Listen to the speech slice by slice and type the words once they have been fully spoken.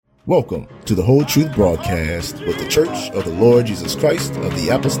Welcome to the Whole Truth Broadcast with the Church of the Lord Jesus Christ of the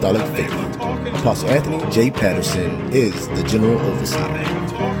Apostolic Faith. Apostle Anthony J. Patterson is the General Overseer.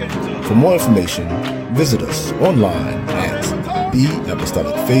 For more information, visit us online at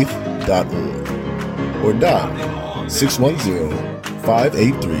theapostolicfaith.org or dial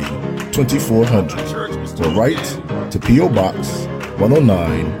 610-583-2400 or write to P.O. Box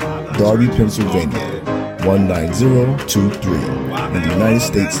 109, Darby, Pennsylvania 19023 in the United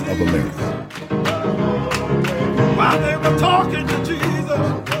States of America. While they were talking to Jesus,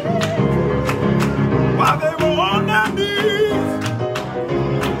 while they were on their knees,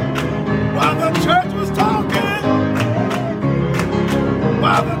 while the church was talking,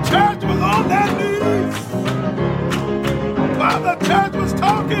 while the church was on their knees, while the church was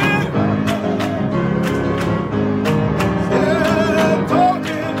talking,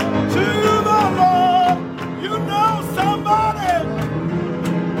 talking to the Lord, you know somebody,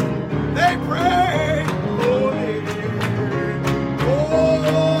 they pray, holy, oh,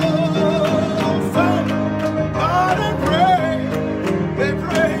 somebody pray, they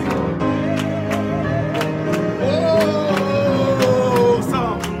pray, oh,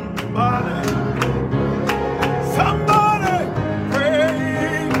 somebody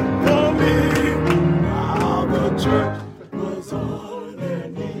pray for me. Now the church was on their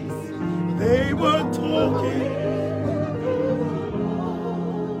knees, they were talking.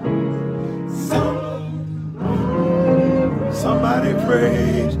 Somebody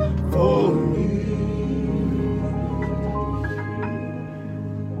prayed for me.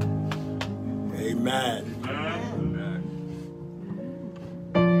 Amen.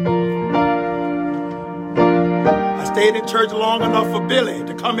 I stayed in church long enough for Billy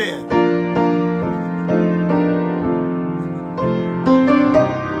to come in.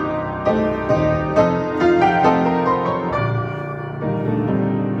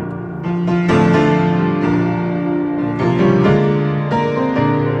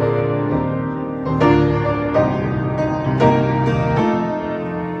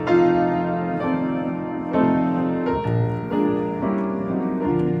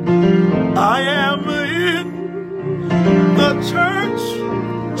 I am in the church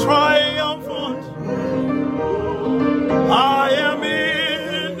triumphant. I am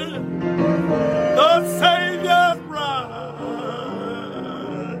in the Savior's bride.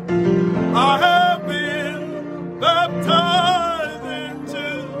 I have been baptized into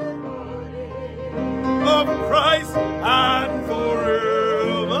of Christ and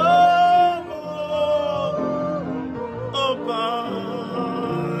forevermore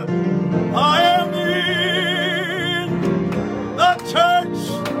abide. I am in the church,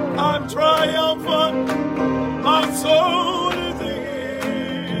 I'm triumphant, my soul is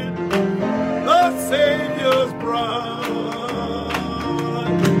in the Savior's bride.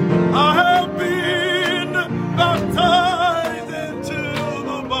 I have been baptized into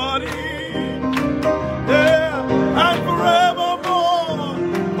the body, yeah, and forevermore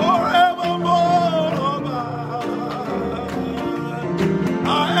abide. I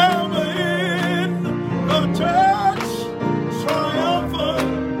am in the church triumphant,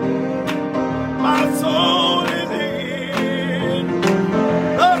 my soul is in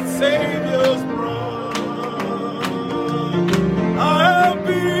the Savior's bride. I have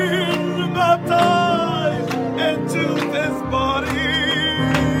been baptized into this body,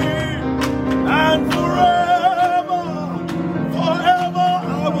 and forever I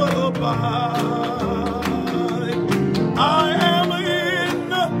will abide. I am in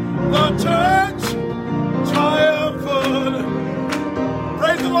the church triumphant.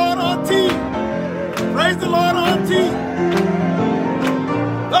 Praise the Lord on T. Praise the Lord on T.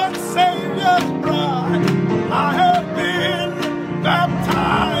 The Savior's bride. I have been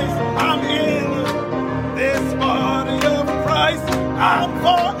baptized. I'm in this body of Christ. And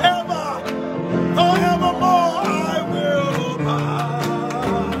forevermore I will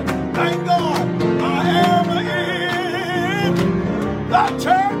abide. Thank God I am in the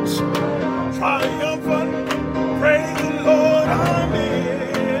church triumphant. Praise the Lord, I'm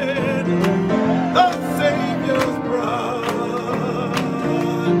in the Savior's bride.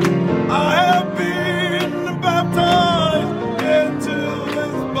 I have been baptized into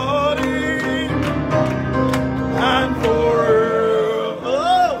this body, and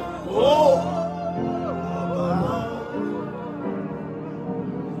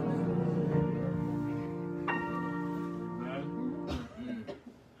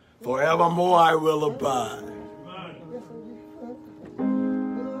forevermore I will abide.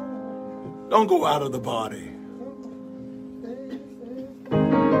 Don't go out of the body.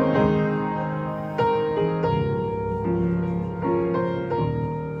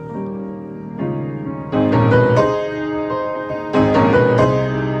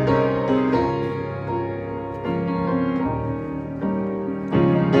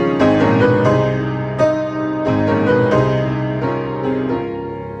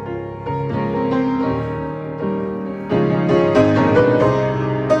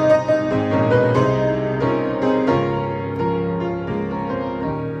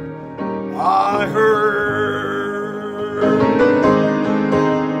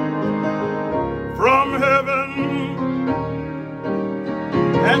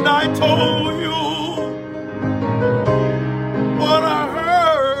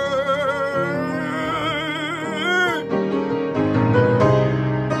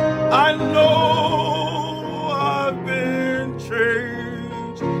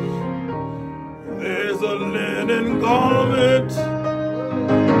 garment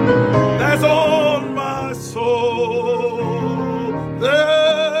that's on my soul.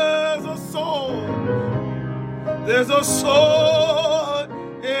 There's a sword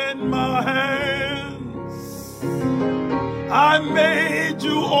in my hands. I made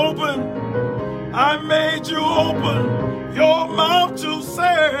you open your mouth to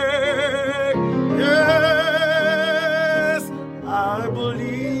say, yes, I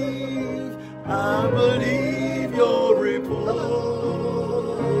believe your report.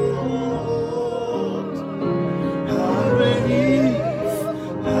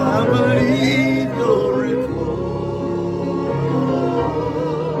 I believe your report.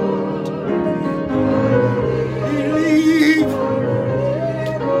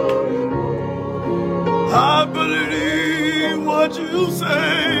 I believe what you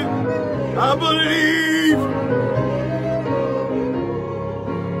say. I believe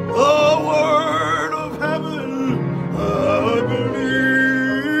the word of heaven. I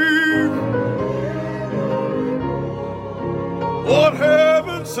believe what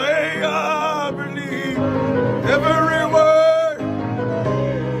heaven say. I believe every word.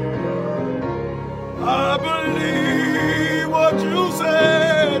 I believe what you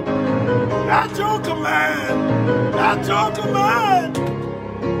said. At your command,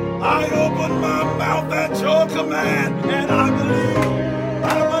 I open my mouth at your command, and I believe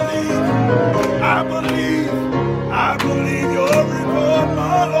your report,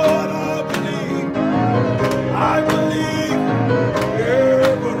 my Lord. I believe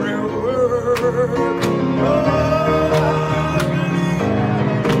every word.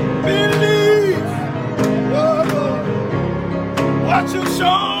 Believe what you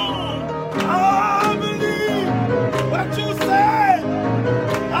show. I believe what you said.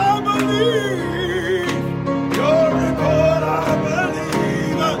 I believe your report. I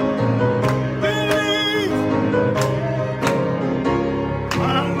believe,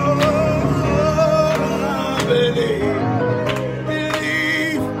 my Lord. I believe,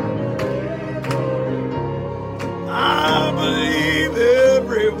 I believe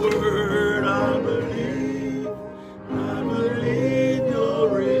every word. I believe your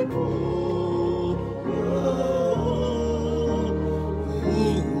report.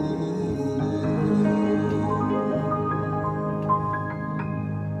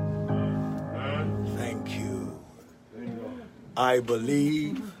 Thank you. I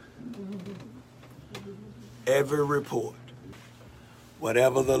believe every report.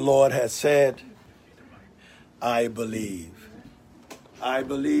 Whatever the Lord has said, I believe. I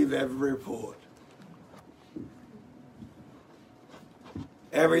believe every report.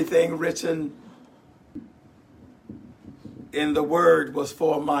 Everything written in the word was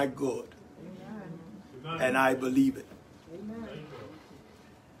for my good. Amen. And I believe it. Amen.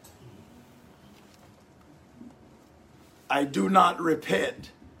 I do not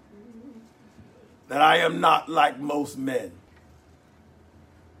repent that I am not like most men,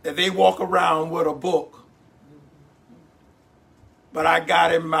 that they walk around with a book, but I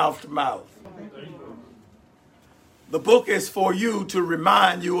got him mouth to mouth. The book is for you to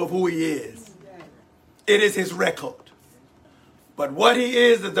remind you of who he is. It is his record. But what he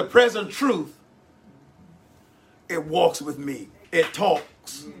is the present truth. It walks with me. It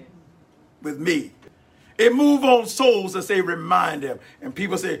talks with me. It moves on souls as they remind them. And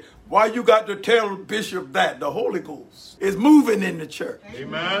people say, why you got to tell Bishop that? The Holy Ghost is moving in the church.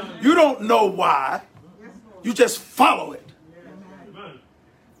 Amen. You don't know why. You just follow it.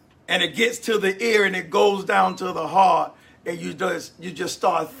 And it gets to the ear and it goes down to the heart. And you just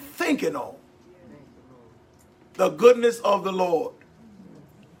start thinking on the goodness of the Lord.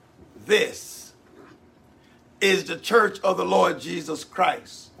 This is the church of the Lord Jesus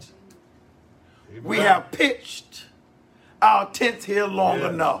Christ. Amen. We have pitched our tents here long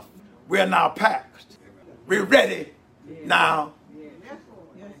enough. We're now packed. We're ready now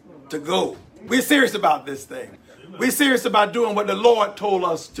to go. We're serious about this thing. We're serious about doing what the Lord told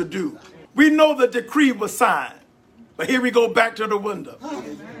us to do. We know the decree was signed, but here we go back to the window.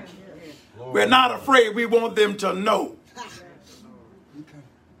 We're not afraid. We want them to know.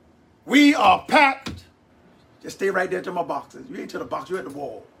 We are packed. Just stay right there to my boxes. You ain't to the box, you're at the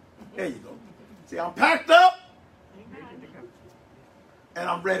wall. There you go. See, I'm packed up and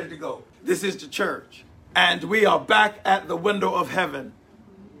I'm ready to go. This is the church. And we are back at the window of heaven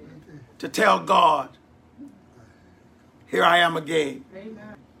to tell God, here I am again.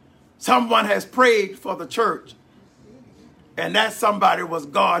 Amen. Someone has prayed for the church, and that somebody was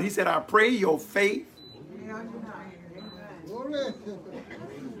God. He said, I pray your faith.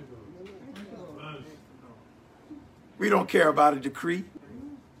 We don't care about a decree.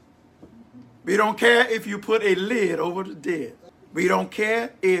 We don't care if you put a lid over the dead. We don't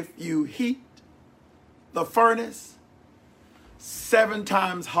care if you heat the furnace 7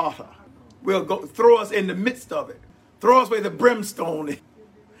 times hotter. We'll go throw us in the midst of it. Throw us where the brimstone is.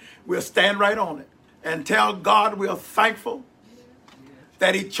 We'll stand right on it and tell God we're thankful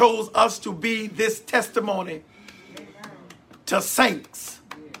that he chose us to be this testimony to saints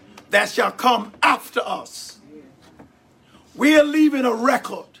that shall come after us. We are leaving a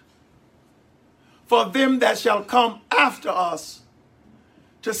record for them that shall come after us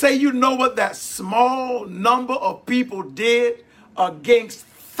to say, you know what that small number of people did against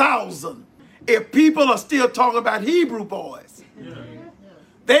thousands. If people are still talking about Hebrew boys,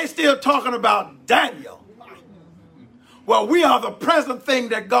 they still talking about Daniel. Well, we are the present thing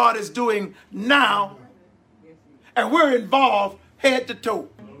that God is doing now, and we're involved head to toe.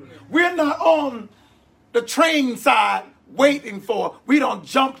 We're not on the train side waiting for. We done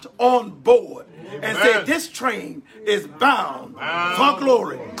jumped on board and said this train is bound for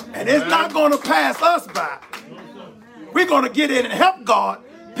glory, and it's not going to pass us by. We're going to get in and help God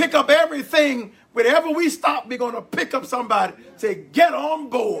pick up everything. Whenever we stop, we're going to pick up somebody, say, get on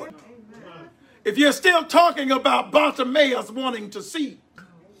board. If you're still talking about Bartimaeus wanting to see,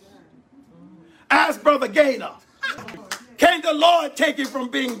 ask Brother Gaynor, can the Lord take you from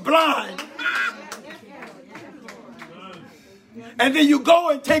being blind? And then you go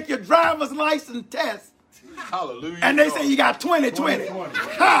and take your driver's license test. Hallelujah. And they say you got 20/20.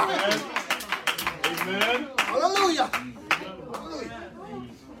 Amen. Hallelujah.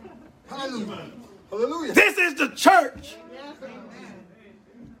 Hallelujah. Hallelujah. This is the church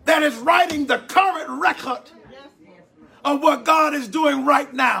that is writing the current record of what God is doing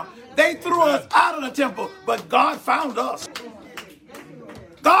right now. They threw us out of the temple, but God found us.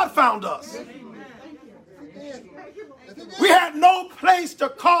 God found us. We had no place to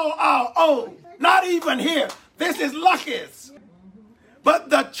call our own, not even here. This is Lucky's. But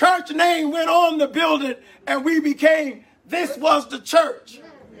the church name went on the building, and we became, this was the church.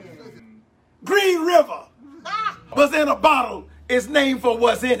 Green River was in a bottle. It's named for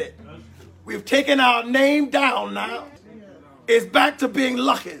what's in it. We've taken our name down now. It's back to being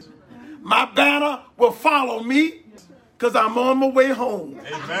Lucky's. My banner will follow me because I'm on my way home.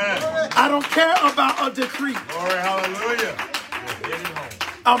 Amen. I don't care about a decree. Glory, hallelujah.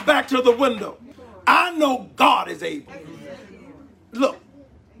 I'm back to the window. I know God is able. Look.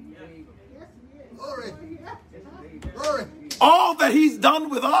 Glory. Glory. All that he's done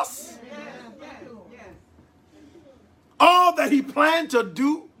with us, all that he planned to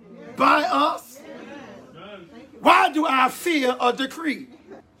do by us, why do I fear a decree?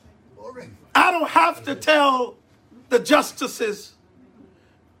 I don't have to tell the justices,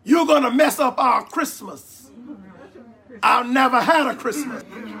 you're going to mess up our Christmas. I've never had a Christmas.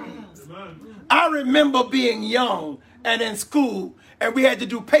 I remember being young and in school, and we had to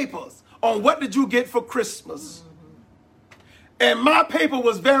do papers on what did you get for Christmas. And my paper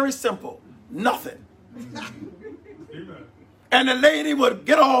was very simple, nothing. And the lady would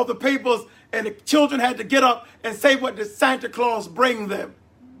get all the papers, and the children had to get up and say what did Santa Claus bring them.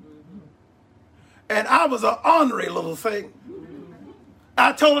 And I was an ornery little thing.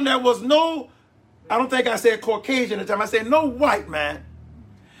 I told him there was no, I don't think I said Caucasian at the time, I said no white man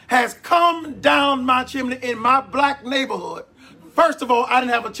has come down my chimney in my black neighborhood. First of all, I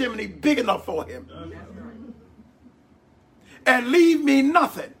didn't have a chimney big enough for him. And leave me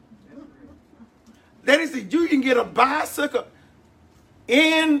nothing. Then he said, you can get a bicycle,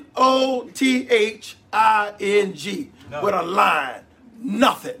 N-O-T-H-I-N-G, with a line,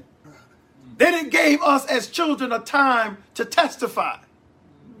 nothing. Then it gave us as children a time to testify.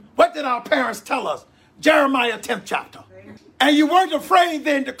 What did our parents tell us? Jeremiah 10th chapter. And you weren't afraid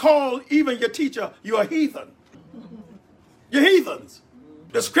then to call even your teacher, you're a heathen. You're heathens.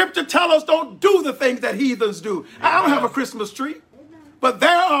 The scripture tells us don't do the things that heathens do. I don't have a Christmas tree. But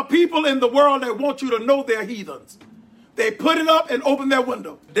there are people in the world that want you to know they're heathens. They put it up and open their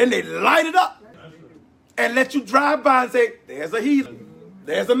window. Then they light it up and let you drive by and say, there's a heathen.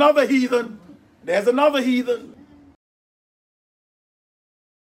 There's another heathen. There's another heathen.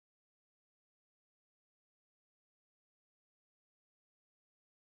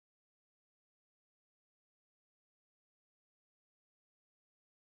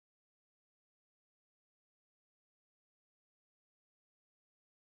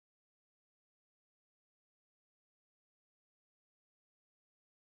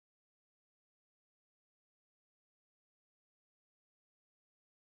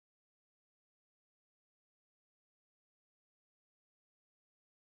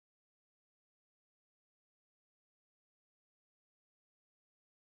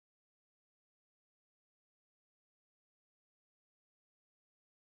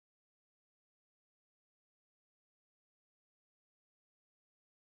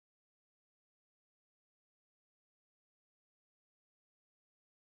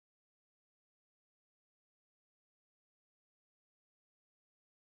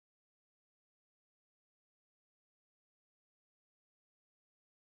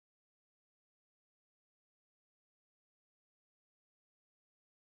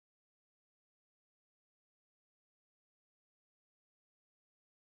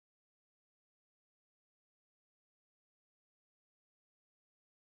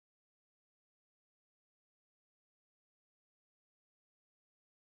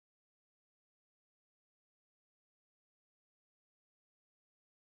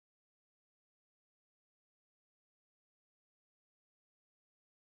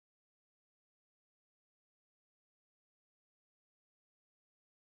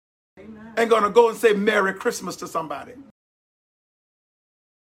 and going to go and say Merry Christmas to somebody.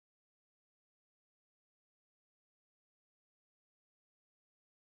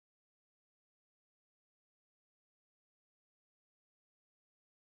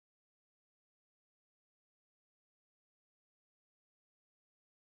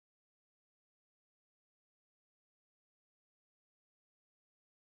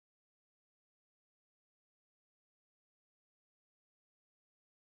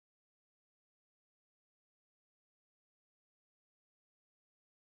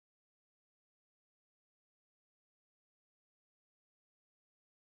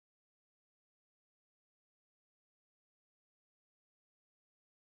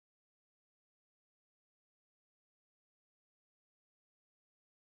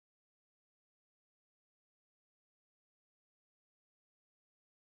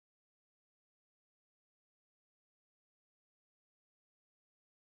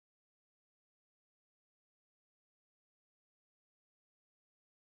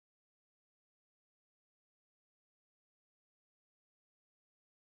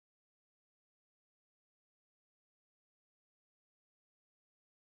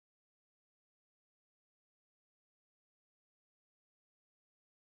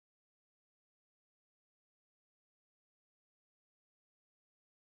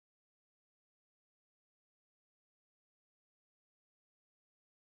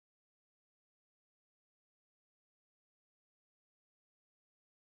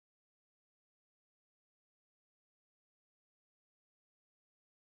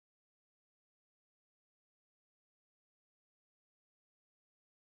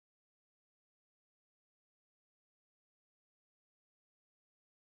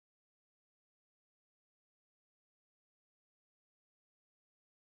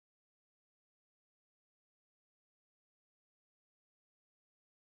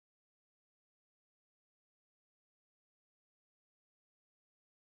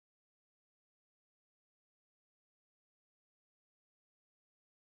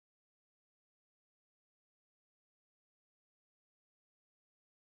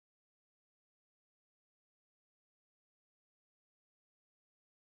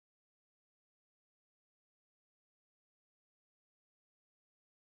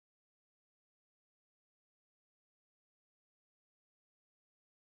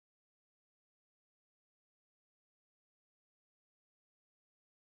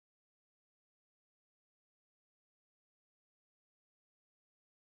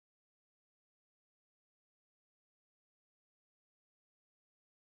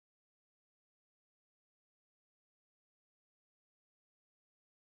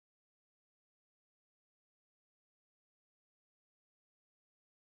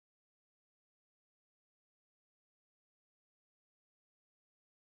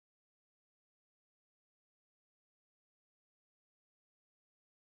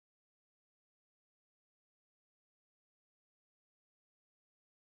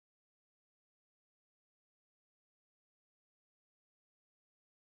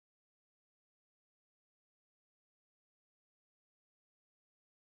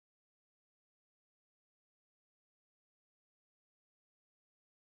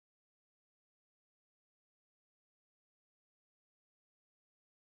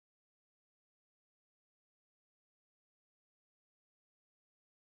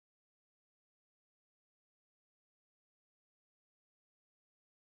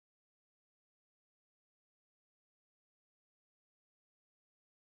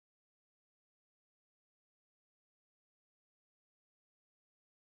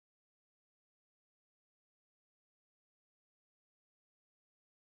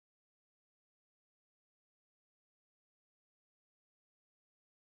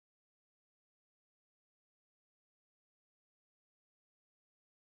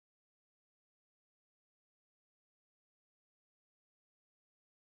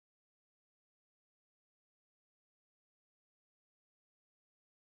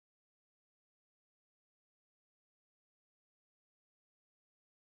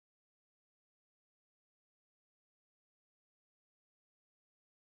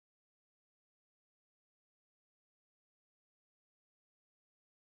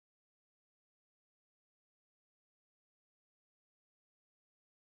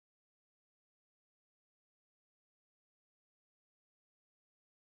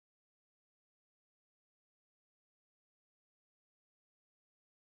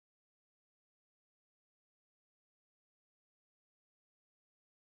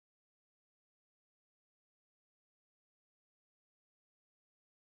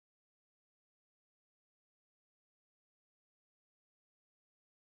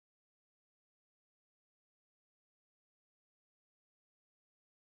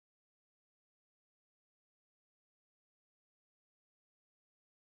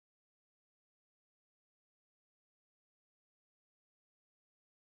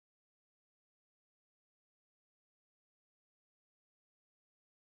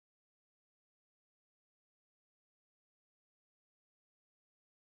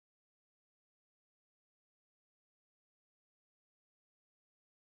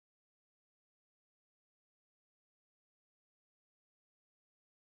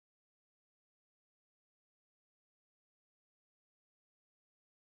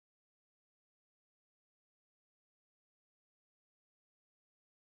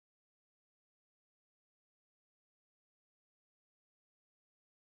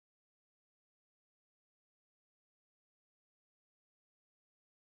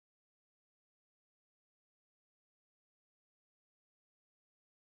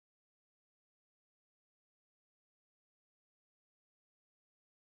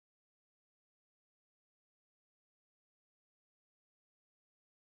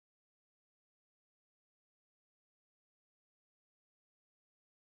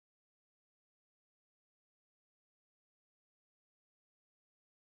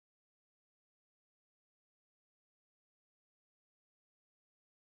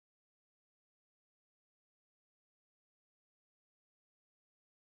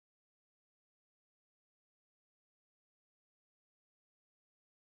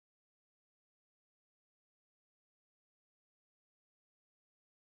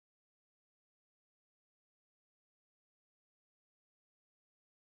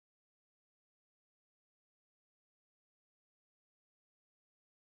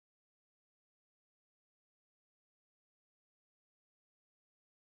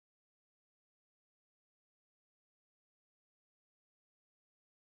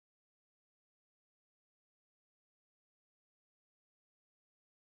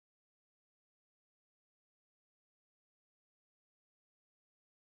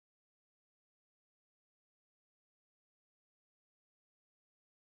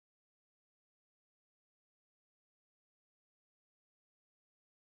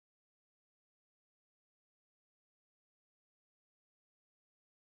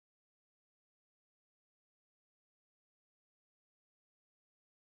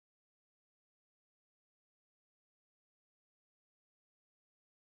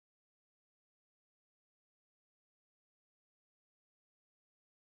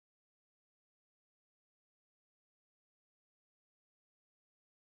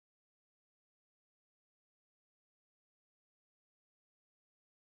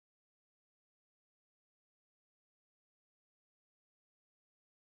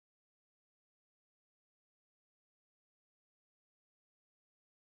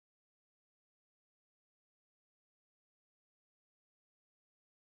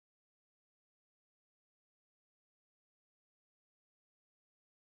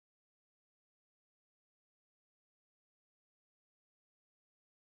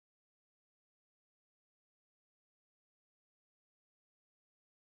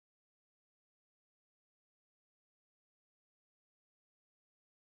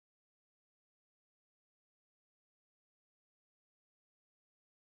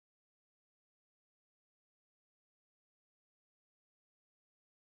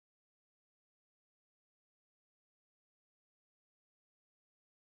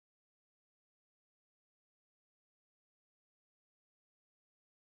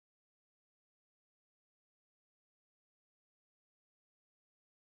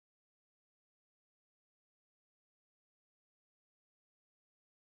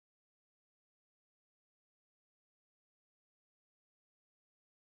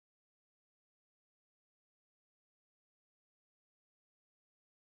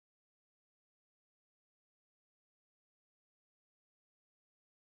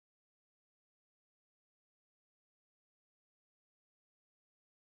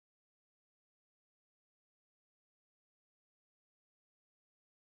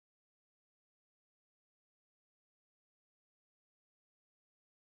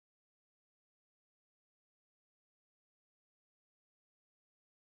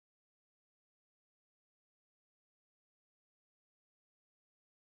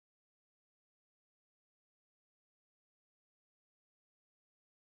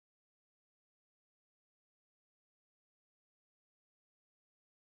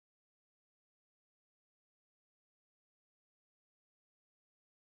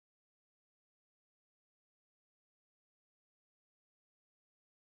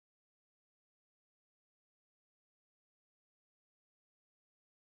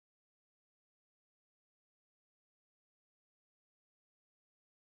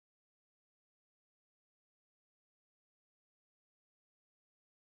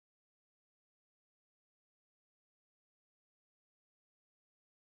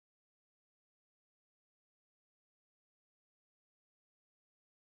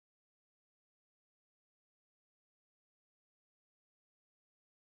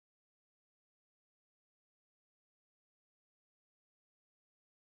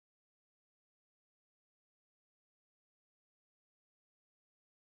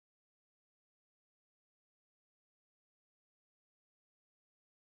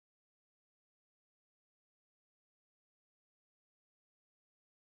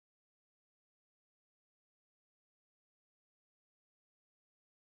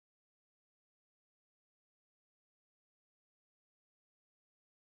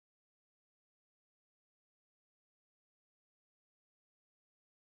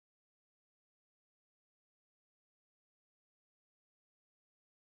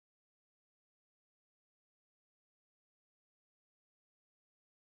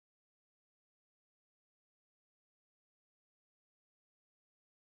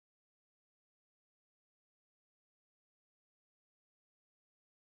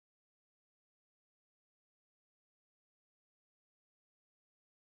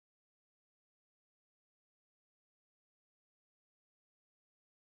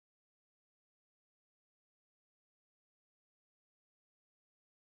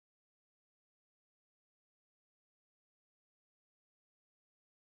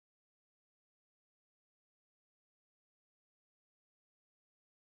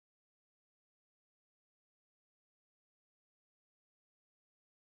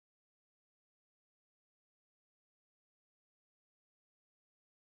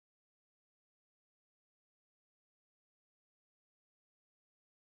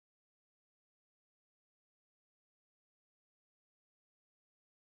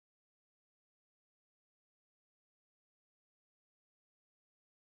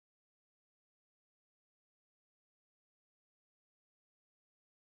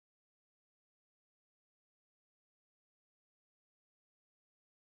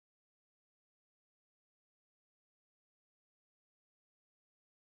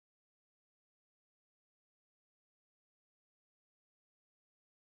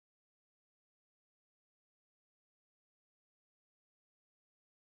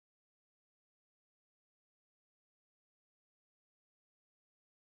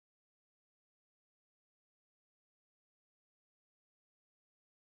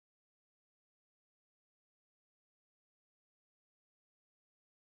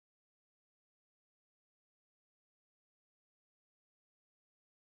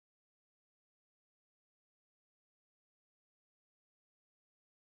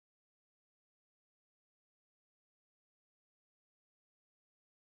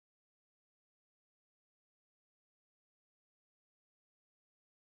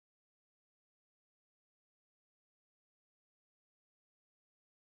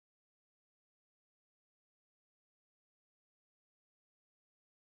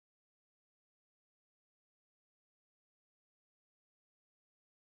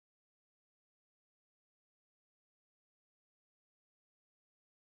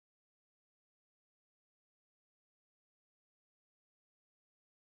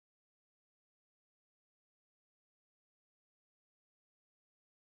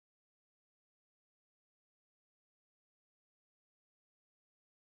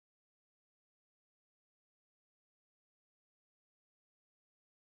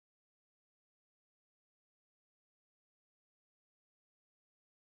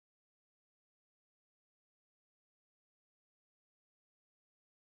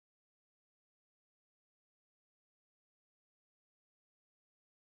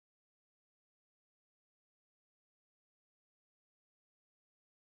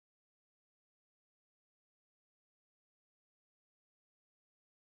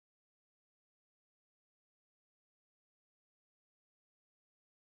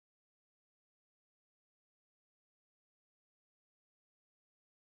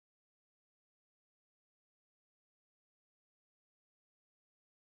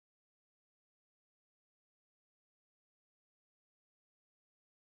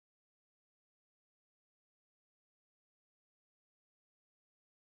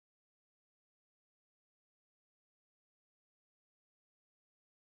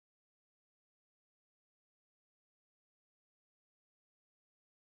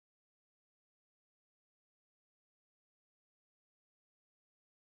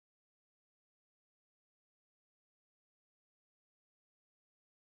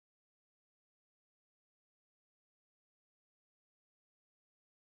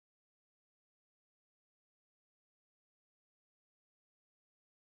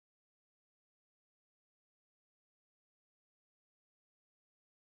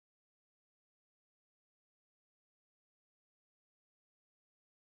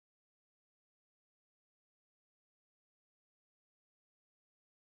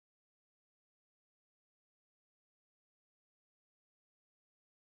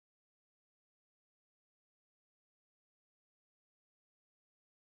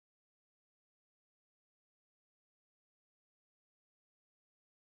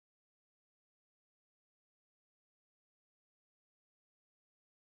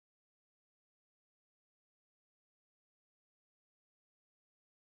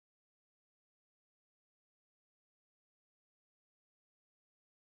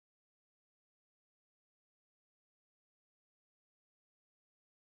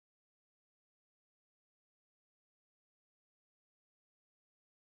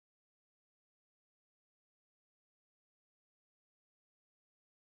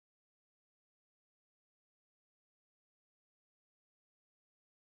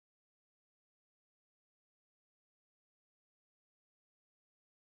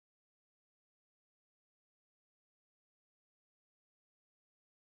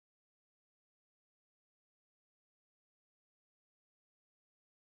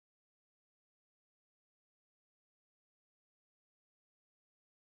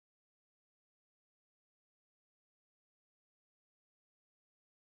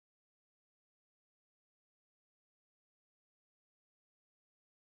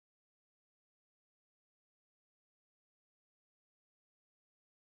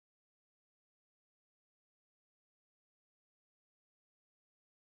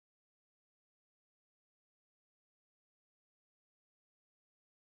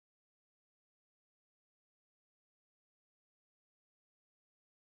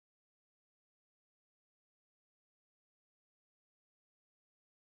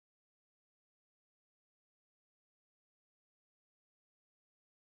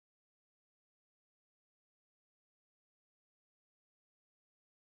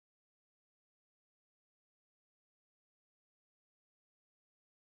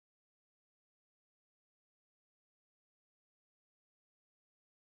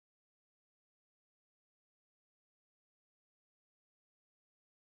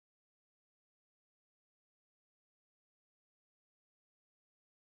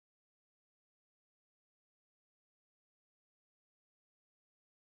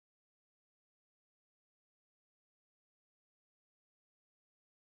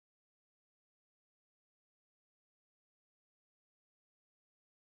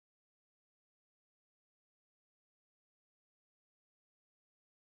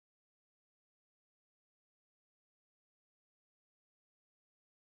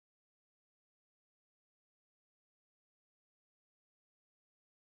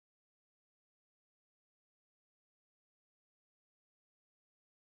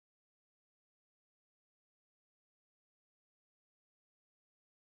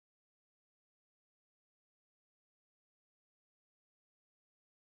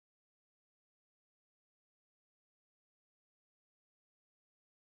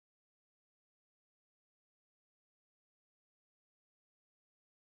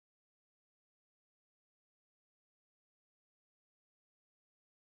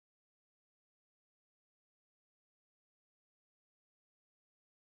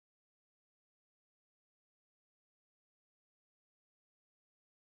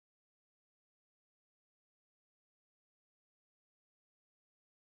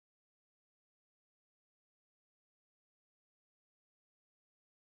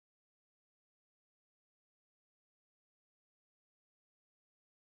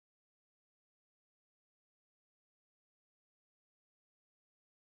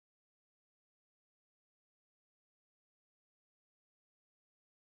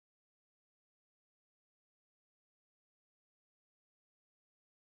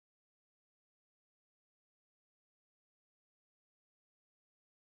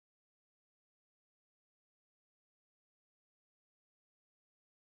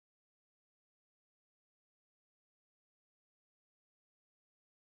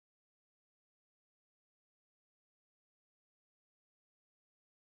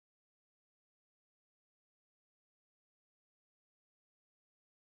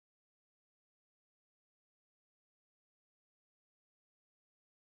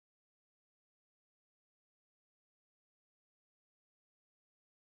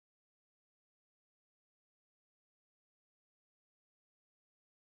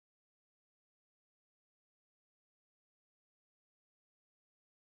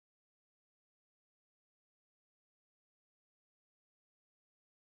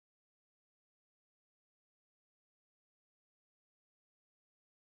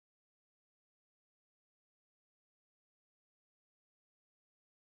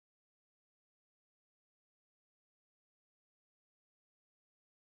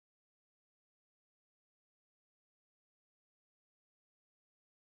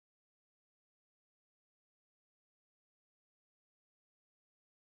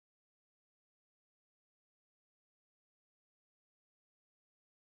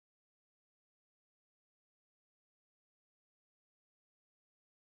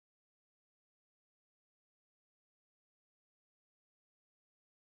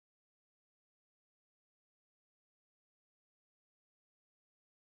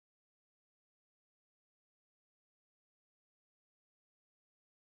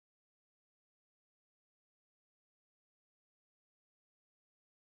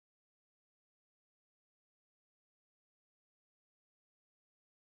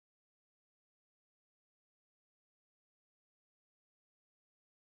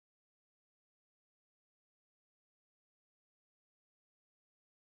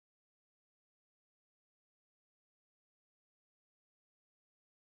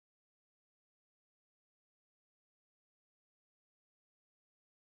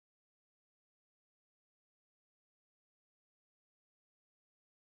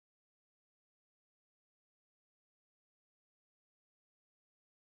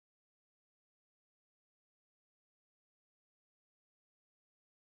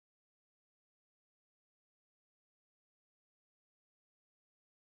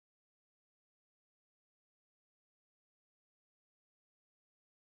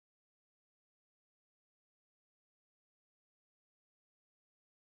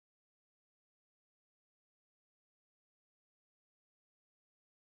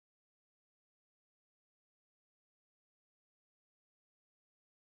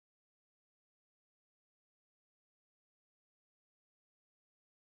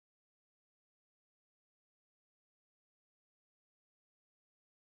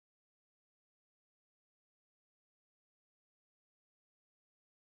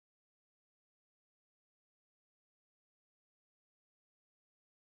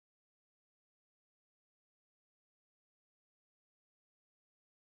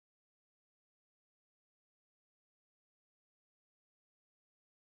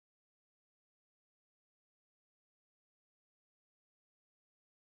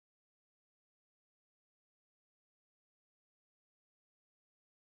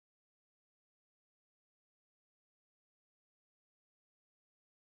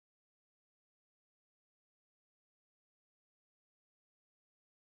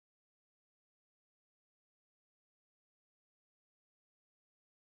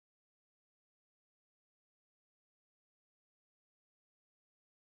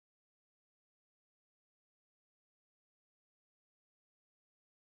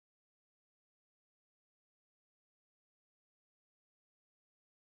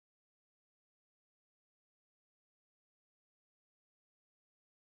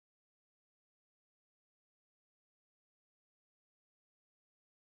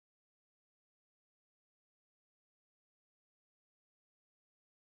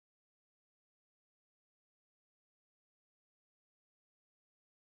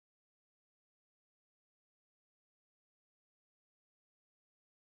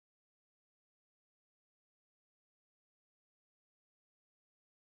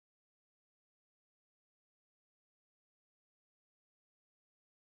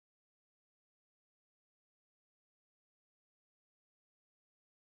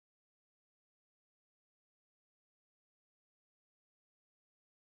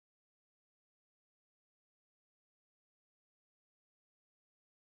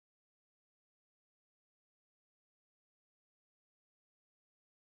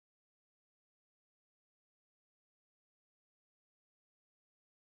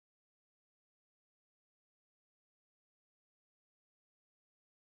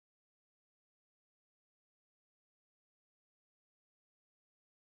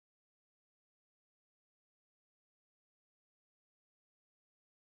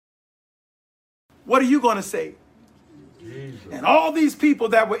 What are you going to say? Jesus. And all these people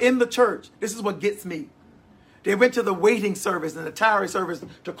that were in the church, this is what gets me. They went to the waiting service and the tarry service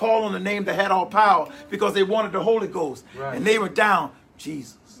to call on the name that had all power because they wanted the Holy Ghost. Right. And they were down,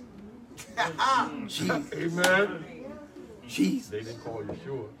 Jesus. Jesus. Amen. Jesus. They didn't call you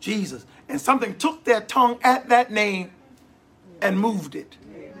sure. Jesus. And something took their tongue at that name and moved it.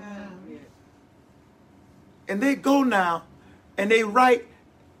 And they go now and they write,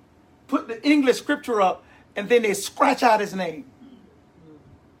 put the English scripture up, and then they scratch out his name.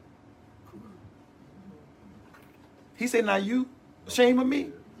 He said, now you ashamed of me?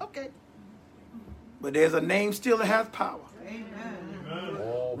 Okay. But there's a name still that has power.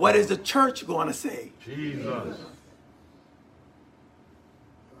 Amen. What is the church going to say? Jesus.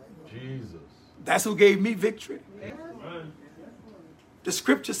 Jesus. That's who gave me victory. The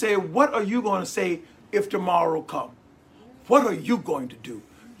scripture said, what are you going to say if tomorrow comes? What are you going to do?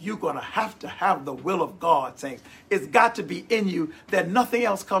 You're going to have the will of God, saints. It's got to be in you that nothing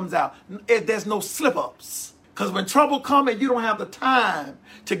else comes out. There's no slip-ups. Because when trouble comes and you don't have the time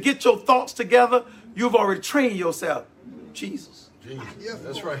to get your thoughts together, you've already trained yourself. Jesus. Jesus.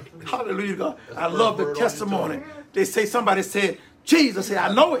 That's right. Hallelujah, God. I love the testimony. They say somebody said, Jesus said,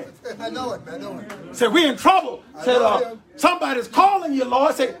 I know him. I know him. I know him. Said, we're in trouble. Said, somebody's calling you,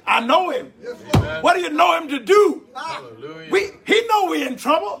 Lord. Say, I know him. Amen. What do you know him to do? Hallelujah. He know we're in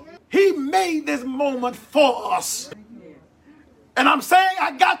trouble. He made this moment for us. And I'm saying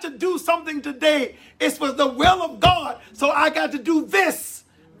I got to do something today. It was the will of God. So I got to do this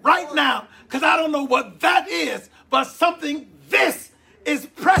right now. Because I don't know what that is. But something, this is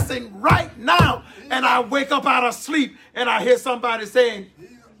pressing right now. And I wake up out of sleep and I hear somebody saying,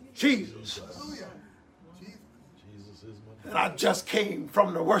 Jesus. And I just came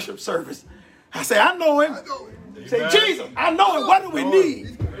from the worship service. I say, I know him. Say, Jesus, I know him. What do we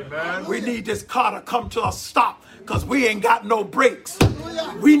need? Amen. We need this car to come to a stop because we ain't got no brakes.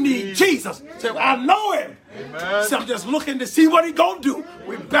 We need Jesus. Say, I know him. Amen. So I'm just looking to see what he gonna do.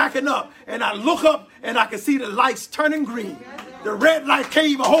 We're backing up. And I look up and I can see the lights turning green. The red light can't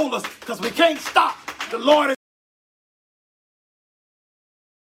even hold us because we can't stop. The Lord is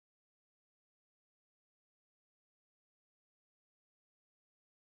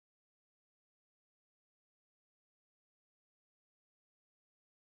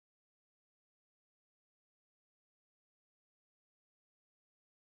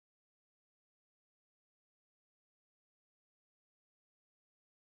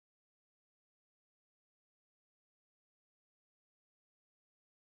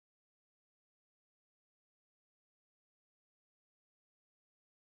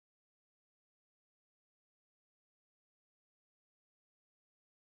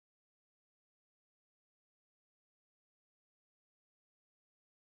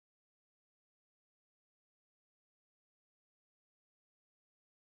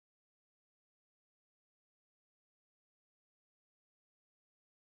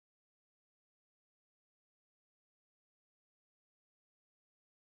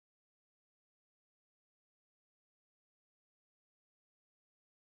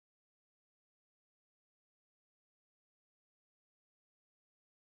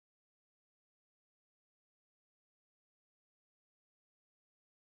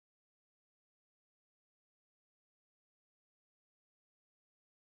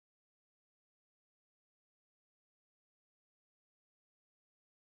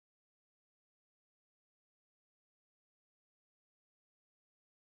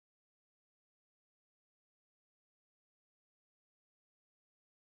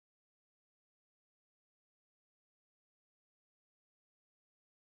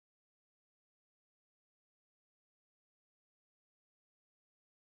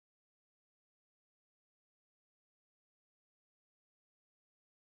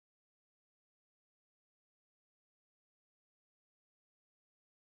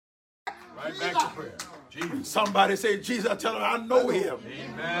Right back to prayer. Jesus. somebody say, Jesus, I tell him I know him.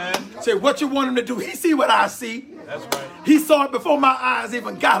 Amen. Say, what you want him to do? He see what I see. That's right. He saw it before my eyes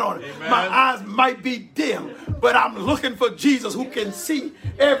even got on it. Amen. My eyes might be dim, but I'm looking for Jesus who can see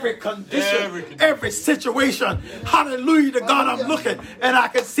every condition, every situation. Hallelujah to God, I'm looking, and I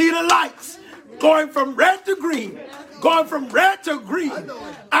can see the lights going from red to green. Going from red to green.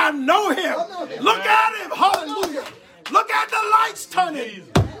 I know him. Look at him. Hallelujah. Look at the lights turning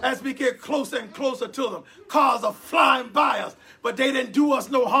as we get closer and closer to them. Cars are flying by us, but they didn't do us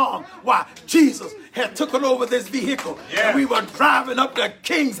no harm. Why? Jesus had taken over this vehicle, and we were driving up the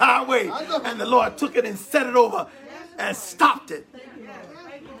King's Highway, and the Lord took it and set it over and stopped it.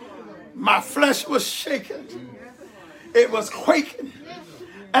 My flesh was shaking. It was quaking.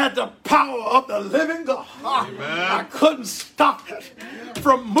 at the power of the living God. Amen. I couldn't stop it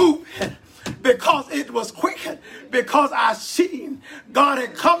from moving because it was quickened, because I seen God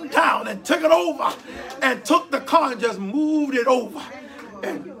had come down and took it over and took the car and just moved it over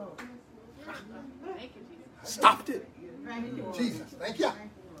and stopped it. Jesus, thank you.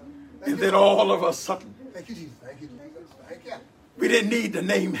 And then all of a sudden, Thank you, Jesus. Thank you, Jesus. Thank you. we didn't need the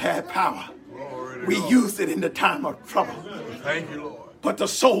name had power. Glory to We God. used it in the time of trouble. Thank you, Lord. But the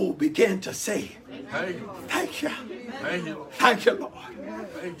soul began to say, Thank you. thank you. Thank you, Lord. Thank you,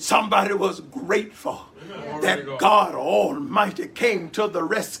 Lord. Somebody was grateful Glory to that God. God Almighty came to the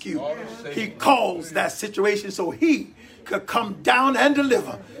rescue. He caused that situation so he could come down and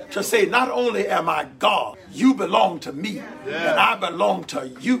deliver, to say, not only am I God, you belong to me, and I belong to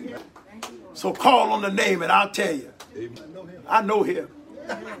you. So call on the name and I'll tell you, I know him.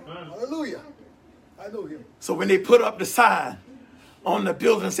 Hallelujah. I know him. So when they put up the sign on the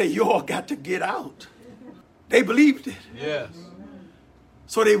building and say, you all got to get out, they believed it. Yes.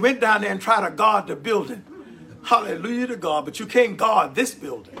 So they went down there and tried to guard the building. Hallelujah to God. But you can't guard this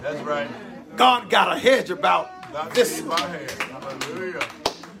building. That's right. God got a hedge about Not this. in my hand. Hallelujah.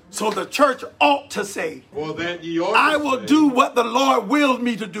 So the church ought to say, For that ye ought I to will say, do what the Lord willed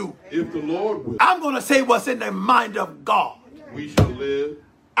me to do. if the Lord will, I'm going to say what's in the mind of God. we shall live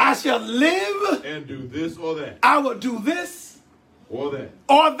I shall live. and do this or that, I will do this or that.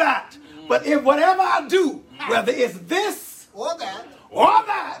 or that. But if whatever I do, whether it's this Or that. or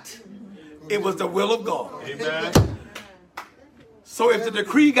that, it was the will of God. Amen. So if the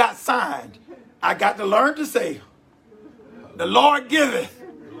decree got signed, I got to learn to say, the Lord giveth.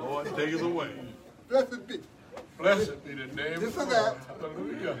 The Lord taketh away. Blessed be. Blessed be the name This of or the Lord. that.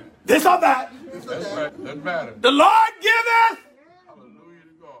 Hallelujah. This or that. This or That's that. right. Doesn't matter. The Lord giveth, Hallelujah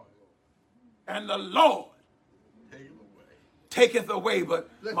to God. and the Lord Take it away. taketh away. But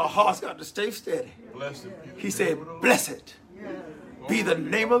my heart's got to stay steady. Blessed be the He name said, of the Lord. blessed be the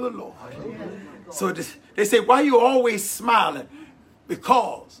name of the Lord. So they say, why are you always smiling?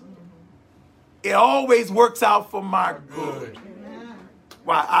 Because it always works out for my good. Good.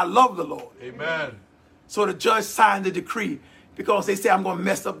 Why? I love the Lord. Amen. So the judge signed the decree because they say I'm going to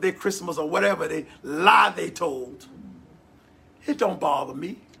mess up their Christmas or whatever they lie they told. It don't bother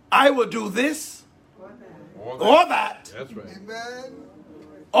me. I will do this Or or that That's right. Amen.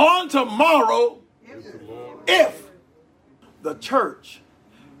 on tomorrow If the Lord if the church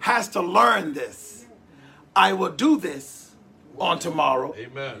has to learn this. I will do this on tomorrow.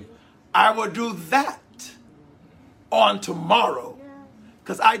 Amen. I will do that on tomorrow.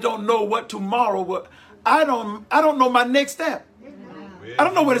 Because I don't know what tomorrow will. I don't know my next step. I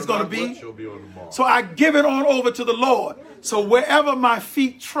don't know what it's going to be. What shall be on tomorrow. So I give it on over to the Lord. So wherever my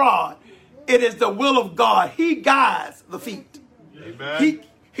feet trod, it is the will of God. He guides the feet. Amen.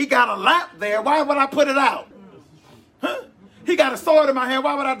 He got a lamp there. Why would I put it out? Huh? He got a sword in my hand.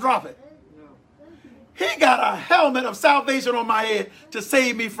 Why would I drop it? He got a helmet of salvation on my head to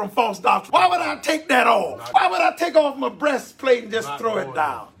save me from false doctrine. Why would I take that off? Why would I take off my breastplate and just Not throw going it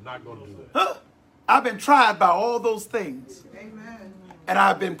down? there. Not going to do that. Huh? I've been tried by all those things. And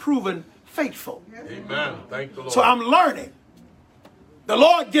I've been proven faithful. Amen. Thank the Lord. So I'm learning. The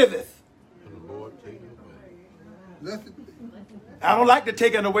Lord giveth. And the Lord taketh away. Blessed be. I don't like the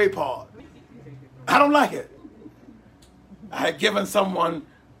taking away part. I don't like it. I had given someone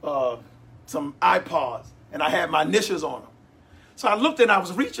some iPods, and I had my initials on them. So I looked and I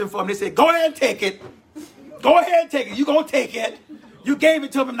was reaching for them. They said, go ahead and take it. Go ahead and take it. You're going to take it. You gave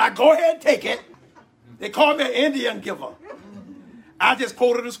it to them. Now go ahead and take it. They called me an Indian giver. I just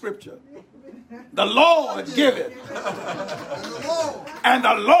quoted the scripture. The Lord giveth, and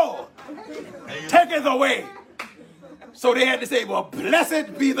the Lord taketh away. So they had to say, well,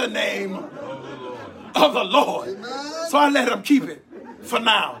 blessed be the name of the Lord. So I let them keep it for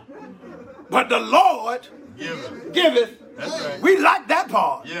now. But the Lord giveth. That's right. We like that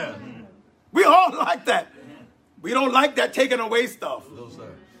part. Yeah. We all like that. We don't like that taking away stuff. No, sir.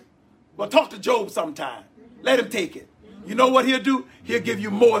 Well, talk to Job sometime. Let him take it. You know what he'll do? He'll give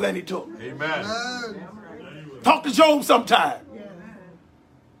you more than he took. Amen. Talk to Job sometime.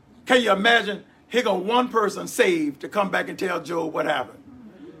 Can you imagine? Here go one person saved to come back and tell Job what happened.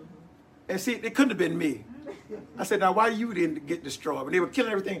 And see, it couldn't have been me. I said, now why you didn't get destroyed? When they were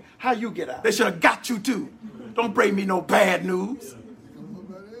killing everything, how you get out? They should have got you too. Don't bring me no bad news.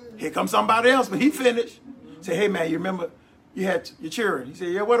 Here comes somebody else, but he finished. Say, hey man, you remember you had your children? He said,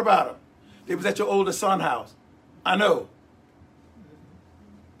 yeah, what about them? They was at your oldest son's house. I know.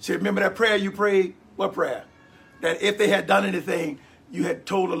 She said, remember that prayer you prayed? What prayer? That if they had done anything, you had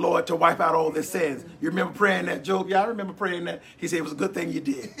told the Lord to wipe out all their sins. You remember praying that, Job? Yeah, I remember praying that. He said it was a good thing you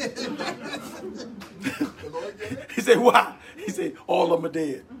did. He said, why? He said, all of them are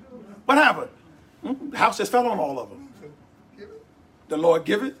dead. What happened? The house just fell on all of them. The Lord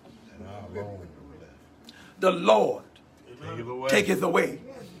giveth. The Lord taketh away.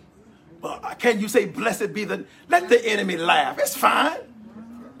 But can you say, blessed be the, let the enemy laugh. It's fine.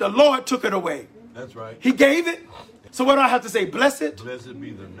 The Lord took it away. That's right. He gave it. So what do I have to say? Blessed,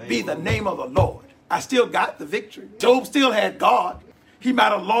 Be the name of the Lord. I still got the victory. Job still had God. He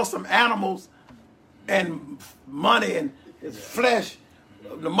might have lost some animals and money and his flesh,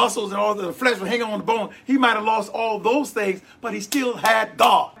 the muscles and all the flesh was hanging on the bone. He might have lost all those things, but he still had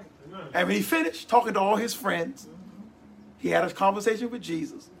God. And when he finished talking to all his friends, he had a conversation with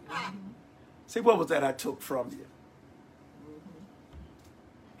Jesus. Say, what was that I took from you?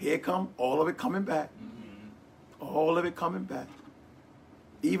 Here it come, all of it coming back. All of it coming back.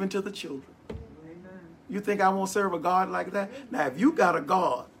 Even to the children. You think I won't serve a God like that? Now, if you got a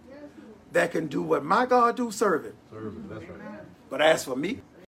God that can do what my God do, serve it. Serve it, that's right. But as for me,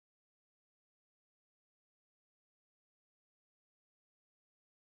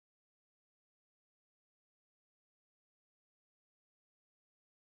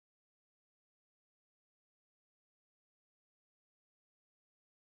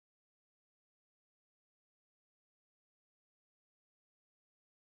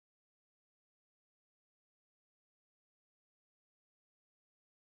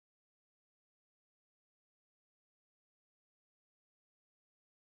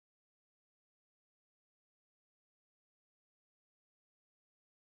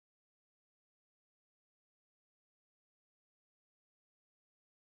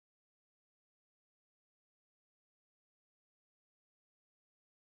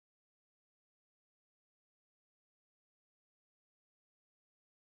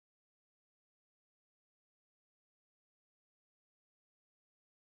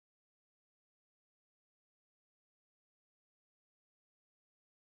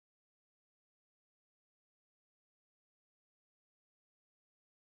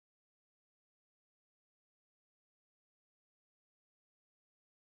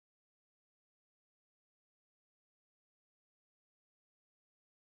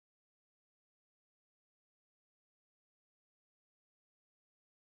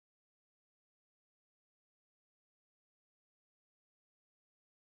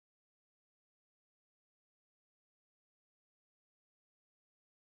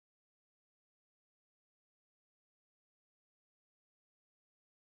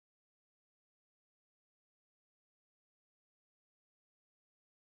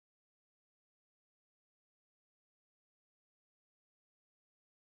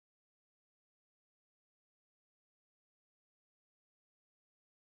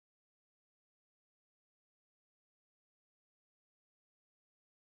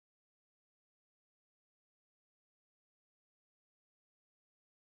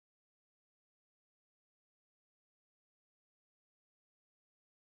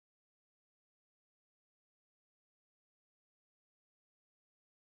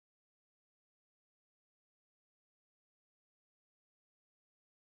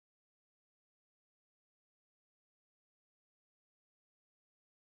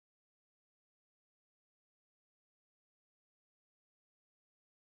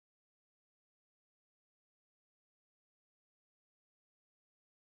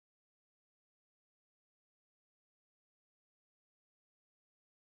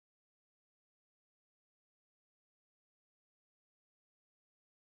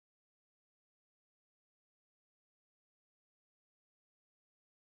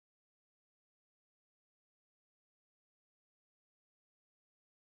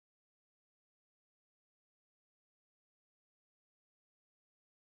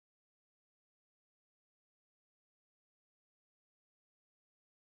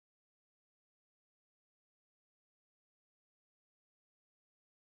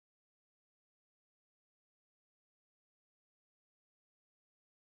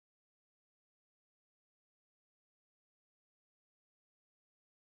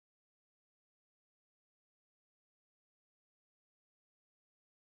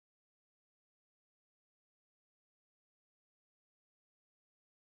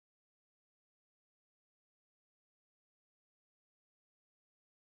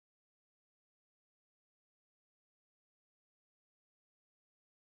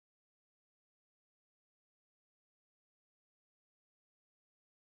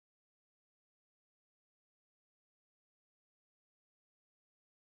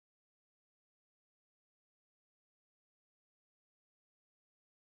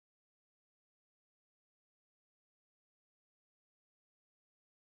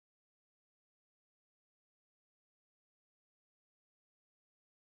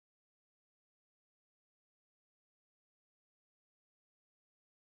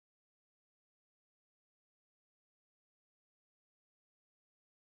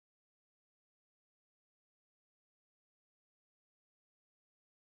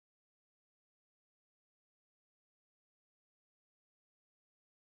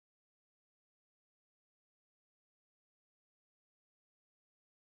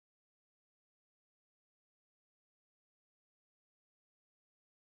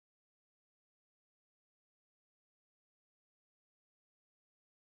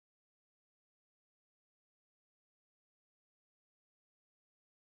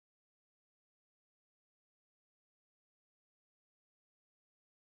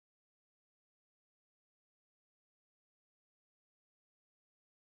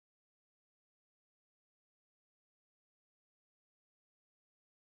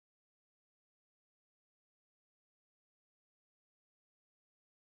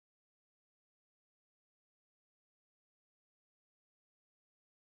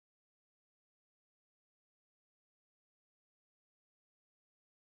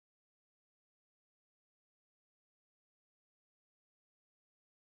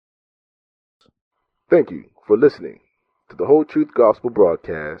 Thank you for listening to the Whole Truth Gospel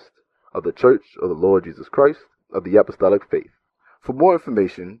broadcast of the Church of the Lord Jesus Christ of the Apostolic Faith. For more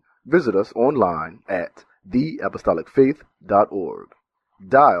information, visit us online at theapostolicfaith.org.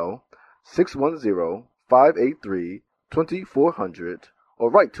 Dial 610-583-2400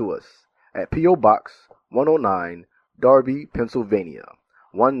 or write to us at P.O. Box 109, Darby, Pennsylvania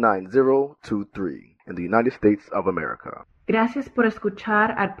 19023 in the United States of America. Gracias por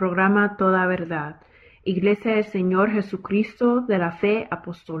escuchar al programa Toda Verdad, Iglesia del Señor Jesucristo de la Fe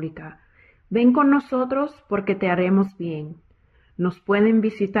Apostólica. Ven con nosotros porque te haremos bien. Nos pueden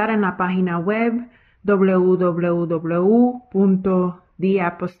visitar en la página web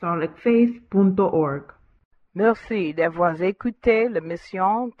www.theapostolicfaith.org. Merci d'avoir écouté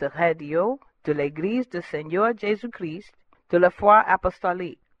l'émission de radio de l'Église du Seigneur Jésus-Christ de la foi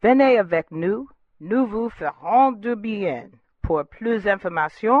apostolique. Venez avec nous, nous vous ferons du bien. Pour plus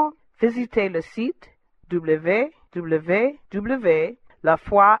d'informations, visitez le site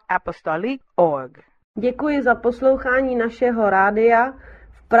www.lafoiapostolique.org. Děkuji za poslouchání našeho rádia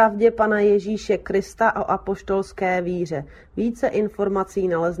v pravdě Pana Ježíše Krista o apoštolské víře. Více informací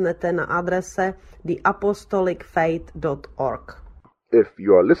naleznete na adrese theapostolicfaith.org. If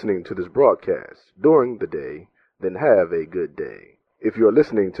you are listening to this broadcast during the day, then have a good day. If you are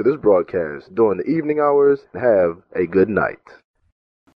listening to this broadcast during the evening hours, have a good night.